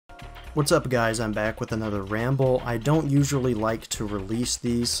What's up guys, I'm back with another ramble. I don't usually like to release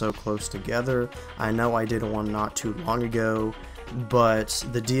these so close together. I know I did one not too long ago, but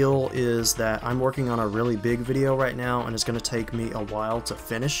the deal is that I'm working on a really big video right now and it's going to take me a while to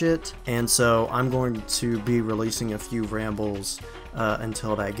finish it, and so I'm going to be releasing a few rambles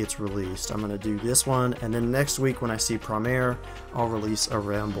until that gets released. I'm going to do this one, and then next week when I see Premiere, I'll release a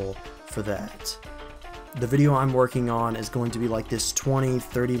ramble for that. The video I'm working on is going to be like this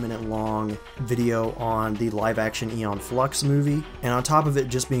 20-30 minute long video on the live action Aeon Flux movie, and on top of it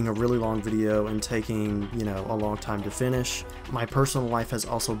just being a really long video and taking, a long time to finish, my personal life has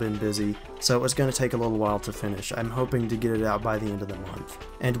also been busy, so it's going to take a little while to finish. I'm hoping to get it out by the end of the month.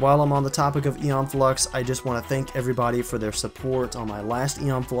 And while I'm on the topic of Aeon Flux, I just want to thank everybody for their support on my last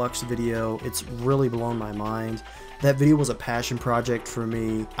Aeon Flux video. It's really blown my mind. That video was a passion project for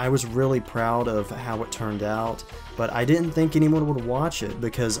me. I was really proud of how it turned out, but I didn't think anyone would watch it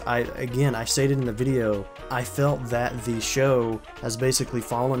because I stated in the video, I felt that the show has basically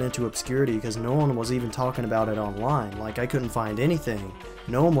fallen into obscurity because no one was even talking about it online. Like, I couldn't find anything.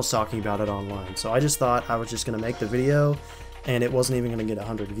 No one was talking about it online. So I just thought I was just going to make the video and it wasn't even going to get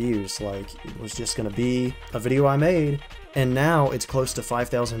 100 views. Like, it was just going to be a video I made. And now it's close to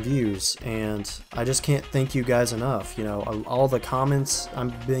 5,000 views, and I just can't thank you guys enough. All the comments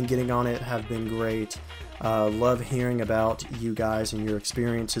I've been getting on it have been great. Love hearing about you guys and your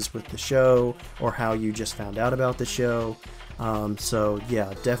experiences with the show, or how you just found out about the show. So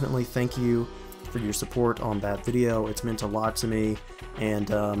yeah, definitely thank you for your support on that video. It's meant a lot to me, and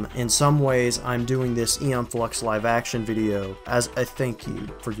in some ways I'm doing this Aeon Flux live action video as a thank you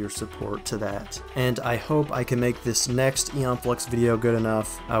for your support to that. And I hope I can make this next Aeon Flux video good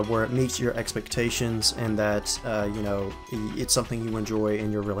enough where it meets your expectations and that it's something you enjoy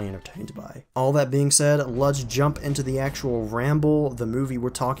and you're really entertained by. All that being said, let's jump into the actual ramble. The movie we're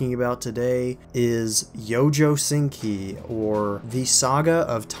talking about today is Yojo Senki, or the Saga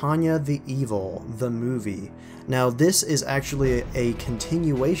of Tanya the Evil, the movie. Now, this is actually a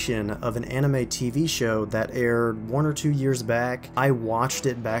continuation of an anime TV show that aired 1 or 2 years back. I watched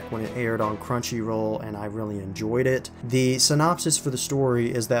it back when it aired on Crunchyroll and I really enjoyed it. The synopsis for the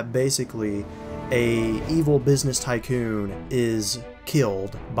story is that basically a evil business tycoon is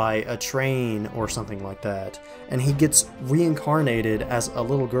killed by a train or something like that, and he gets reincarnated as a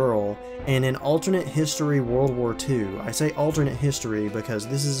little girl in an alternate history World War II. I say alternate history because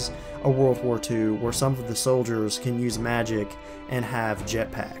this is a World War II where some of the soldiers can use magic and have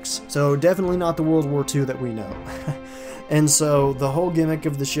jetpacks. So definitely not the World War II that we know. And so the whole gimmick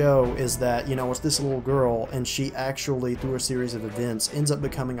of the show is that, it's this little girl, and she actually, through a series of events, ends up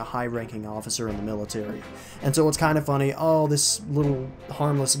becoming a high-ranking officer in the military. And so it's kind of funny, oh, this little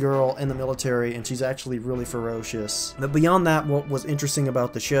harmless girl in the military, and she's actually really ferocious. But beyond that, what was interesting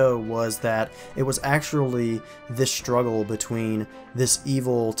about the show was that it was actually this struggle between this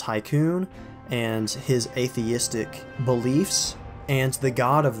evil tycoon and his atheistic beliefs, and the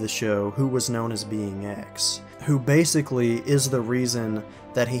god of the show, who was known as Being X, who basically is the reason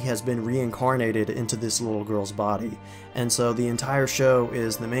that he has been reincarnated into this little girl's body. And so the entire show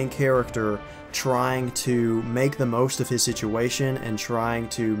is the main character trying to make the most of his situation and trying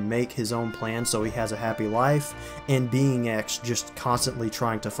to make his own plan so he has a happy life, and Being X just constantly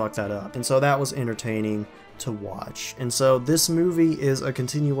trying to fuck that up. And so that was entertaining to watch. And so this movie is a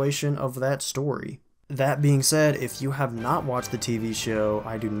continuation of that story. That being said, if you have not watched the TV show,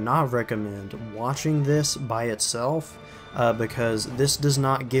 I do not recommend watching this by itself because this does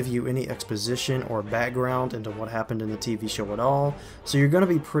not give you any exposition or background into what happened in the TV show at all, so you're going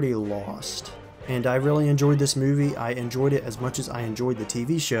to be pretty lost. And I really enjoyed this movie. I enjoyed it as much as I enjoyed the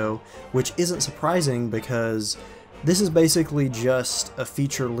TV show, which isn't surprising because this is basically just a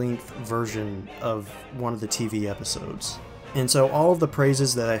feature-length version of one of the TV episodes. And so all of the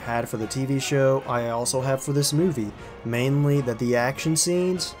praises that I had for the TV show, I also have for this movie. Mainly that the action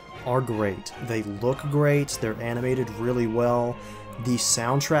scenes are great. They look great, they're animated really well. The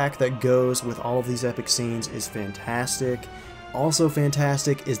soundtrack that goes with all of these epic scenes is fantastic. Also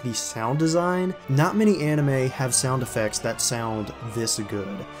fantastic is the sound design. Not many anime have sound effects that sound this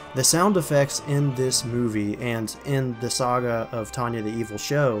good. The sound effects in this movie and in the Saga of Tanya the Evil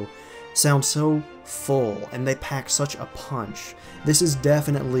show sound so full, and they pack such a punch. This is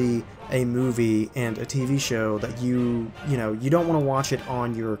definitely a movie and a TV show that you don't want to watch it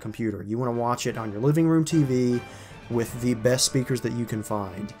on your computer. You want to watch it on your living room TV with the best speakers that you can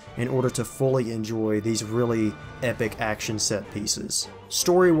find in order to fully enjoy these really epic action set pieces.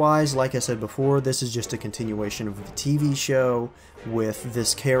 Story-wise, like I said before, this is just a continuation of the TV show with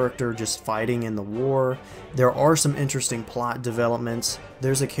this character just fighting in the war. There are some interesting plot developments.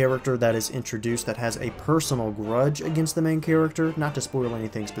 There's a character that is introduced that has a personal grudge against the main character, not to spoil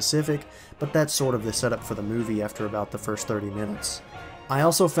anything specific, but that's sort of the setup for the movie after about the first 30 minutes. I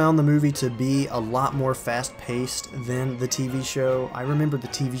also found the movie to be a lot more fast-paced than the TV show. I remember the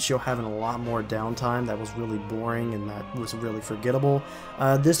TV show having a lot more downtime that was really boring and that was really forgettable.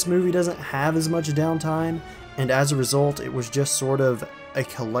 This movie doesn't have as much downtime, and as a result, it was just sort of a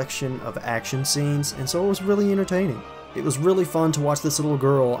collection of action scenes, and so it was really entertaining. It was really fun to watch this little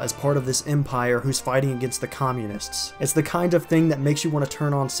girl as part of this empire who's fighting against the communists. It's the kind of thing that makes you want to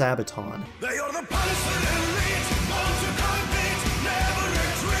turn on Sabaton. They are the punishment elite, born to compete, never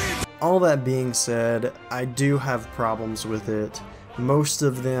retreat. All that being said, I do have problems with it. Most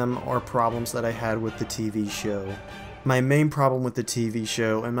of them are problems that I had with the TV show. My main problem with the TV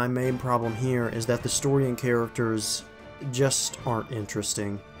show, and my main problem here, is that the story and characters just aren't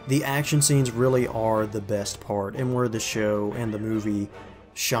interesting. The action scenes really are the best part, and where the show and the movie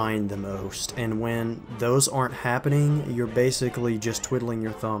shine the most. And when those aren't happening, you're basically just twiddling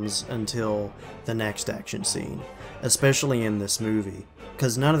your thumbs until the next action scene. Especially in this movie.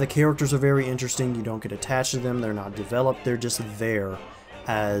 Because none of the characters are very interesting, you don't get attached to them, they're not developed, they're just there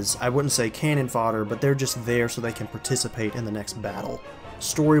as, I wouldn't say cannon fodder, but they're just there so they can participate in the next battle.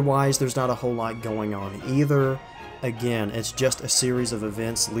 Story-wise, there's not a whole lot going on either. Again, it's just a series of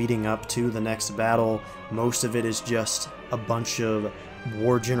events leading up to the next battle. Most of it is just a bunch of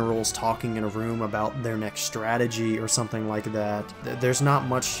war generals talking in a room about their next strategy or something like that. There's not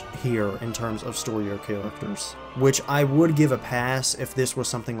much here in terms of story or characters, which I would give a pass if this was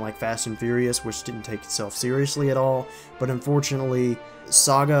something like Fast and Furious, which didn't take itself seriously at all, but unfortunately,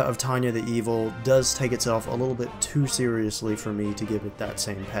 Saga of Tanya the Evil does take itself a little bit too seriously for me to give it that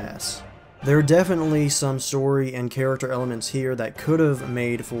same pass. There are definitely some story and character elements here that could have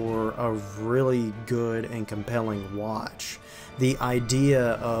made for a really good and compelling watch. The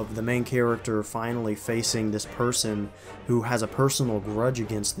idea of the main character finally facing this person who has a personal grudge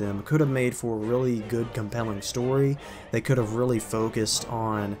against them could have made for a really good, compelling story. They could have really focused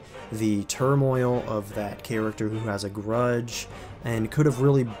on the turmoil of that character who has a grudge, and could have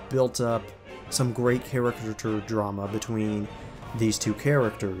really built up some great character drama between these two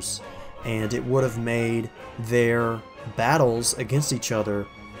characters. And it would have made their battles against each other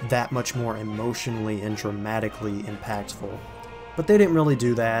that much more emotionally and dramatically impactful. But they didn't really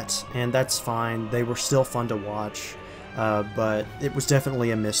do that, and that's fine. They were still fun to watch, but it was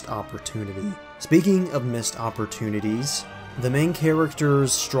definitely a missed opportunity. Speaking of missed opportunities, the main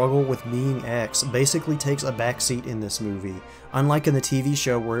character's struggle with being X basically takes a backseat in this movie. Unlike in the TV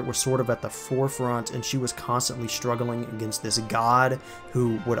show where it was sort of at the forefront and she was constantly struggling against this god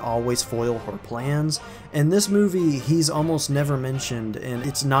who would always foil her plans, in this movie he's almost never mentioned and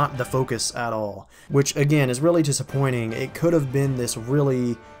it's not the focus at all. Which again is really disappointing. It could have been this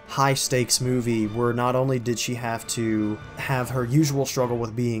really high-stakes movie where not only did she have to have her usual struggle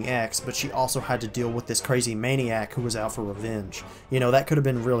with being X, but she also had to deal with this crazy maniac who was out for revenge. You know, that could have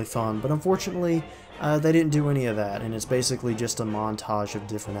been really fun, but unfortunately, they didn't do any of that, and it's basically just a montage of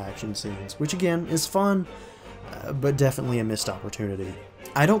different action scenes, which again, is fun, but definitely a missed opportunity.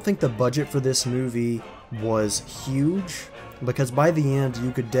 I don't think the budget for this movie was huge, because by the end,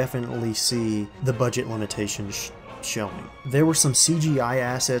 you could definitely see the budget limitations showing. There were some CGI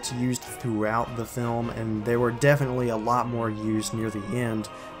assets used throughout the film, and there were definitely a lot more used near the end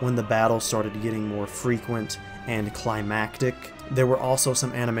when the battles started getting more frequent and climactic. There were also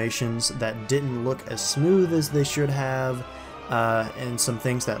some animations that didn't look as smooth as they should have, and some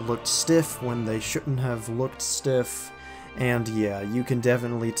things that looked stiff when they shouldn't have looked stiff. And yeah, you can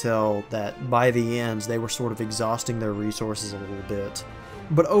definitely tell that by the end they were sort of exhausting their resources a little bit.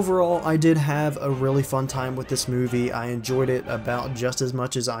 But overall, I did have a really fun time with this movie. I enjoyed it about just as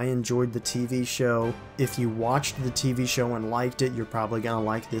much as I enjoyed the TV show. If you watched the TV show and liked it, you're probably gonna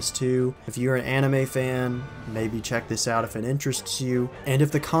like this too. If you're an anime fan, maybe check this out if it interests you. And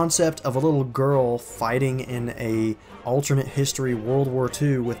if the concept of a little girl fighting in a alternate history World War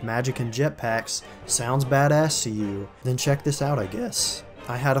II with magic and jetpacks sounds badass to you, then check this out, I guess.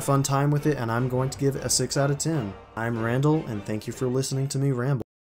 I had a fun time with it, and I'm going to give it a 6 out of 10. I'm Randall, and thank you for listening to me ramble.